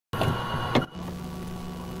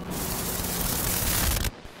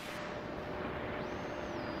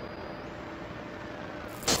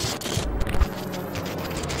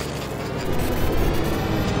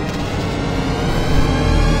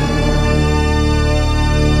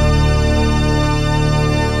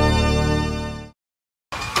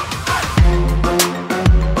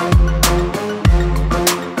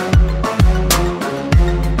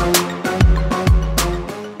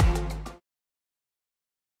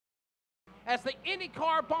as the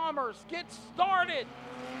IndyCar Bombers get started.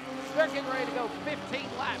 They're getting ready to go 15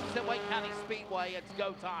 laps at Wake County Speedway. It's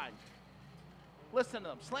go time. Listen to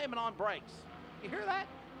them slamming on brakes. You hear that?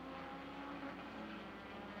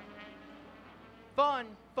 Fun,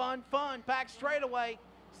 fun, fun. Back straightaway.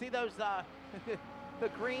 See those the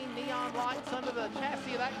green neon lights under the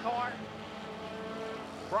chassis of that car.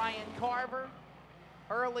 Brian Carver,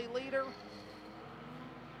 early leader.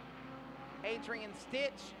 Adrian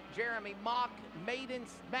Stitch, Jeremy Mock,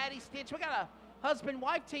 Maddie Stitch. We got a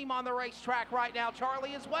husband-wife team on the racetrack right now,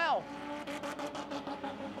 Charlie, as well.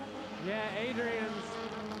 Yeah,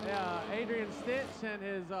 Adrian Stitch and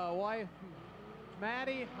his wife,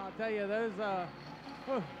 Maddie. I'll tell you, those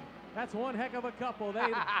that's one heck of a couple.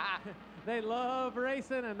 They love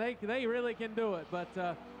racing, and they really can do it.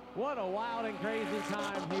 But what a wild and crazy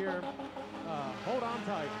time here. Hold on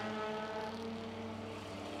tight.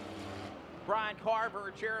 Brian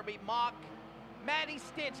Carver, Jeremy Mock, Maddie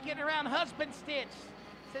Stitch getting around husband Stitch.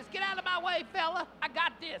 Says, get out of my way, fella. I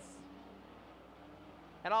got this.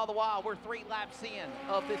 And all the while, we're 3 laps in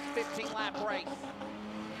of this 15-lap race.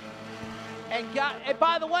 And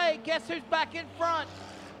by the way, guess who's back in front?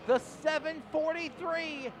 The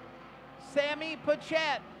 743, Sammy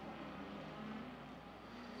Pachette.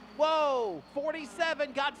 Whoa,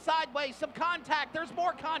 47 got sideways, some contact. There's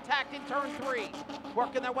more contact in turn 3.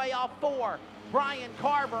 Working their way off 4. Brian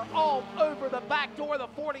Carver all over the back door of the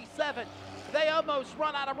 47. They almost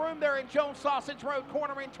run out of room there in Jones Sausage Road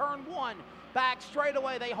corner in turn 1. Back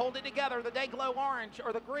straightaway, they hold it together. The day glow orange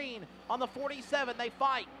or the green on the 47, they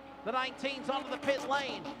fight. The 19's onto the pit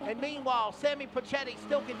lane. And meanwhile, Sammy Pachetti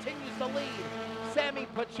still continues to lead. Sammy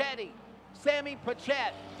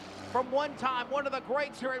Pachette. From one time, one of the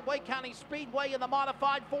greats here at Wake County Speedway in the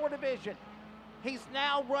Modified 4 division. He's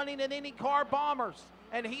now running an IndyCar Bombers,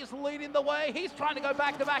 and he's leading the way. He's trying to go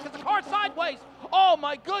back-to-back as the car sideways. Oh,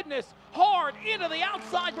 my goodness. Hard into the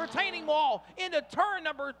outside retaining wall, into turn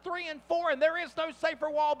number 3 and 4, and there is no safer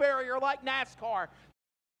wall barrier like NASCAR.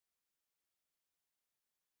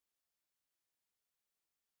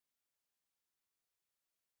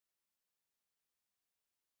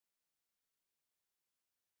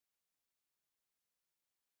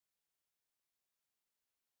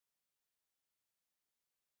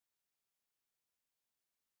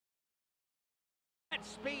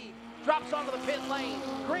 Speed drops onto the pit lane.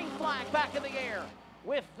 Green flag back in the air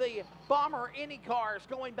with the Bomber IndyCars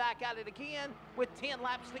going back at it again with 10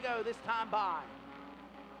 laps to go this time by.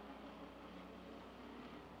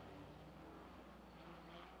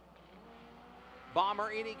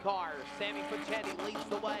 Bomber IndyCars, Sammy Pachetti leads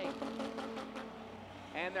the way.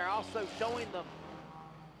 And they're also showing them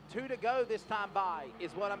 2 to go this time by,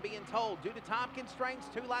 is what I'm being told. Due to time constraints,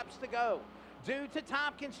 2 laps to go. Due to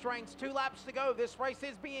time constraints, 2 laps to go. This race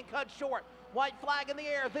is being cut short. White flag in the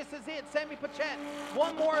air. This is it. Sammy Pachette.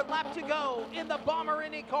 1 more lap to go in the Bomber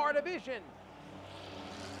IndyCar division.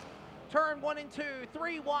 Turn 1 and 2.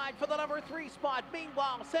 3 wide for the number 3 spot.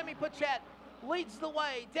 Meanwhile, Sammy Pachette leads the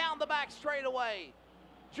way down the back straightaway.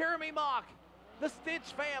 Jeremy Mock, the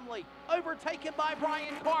Stitch family, overtaken by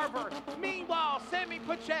Brian Carver. Meanwhile, Sammy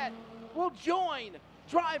Pachette will join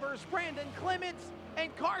drivers Brandon Clements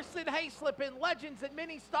and Carson Hayslip in Legends and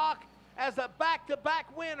Mini Stock as a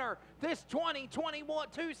back-to-back winner this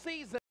 2022 season.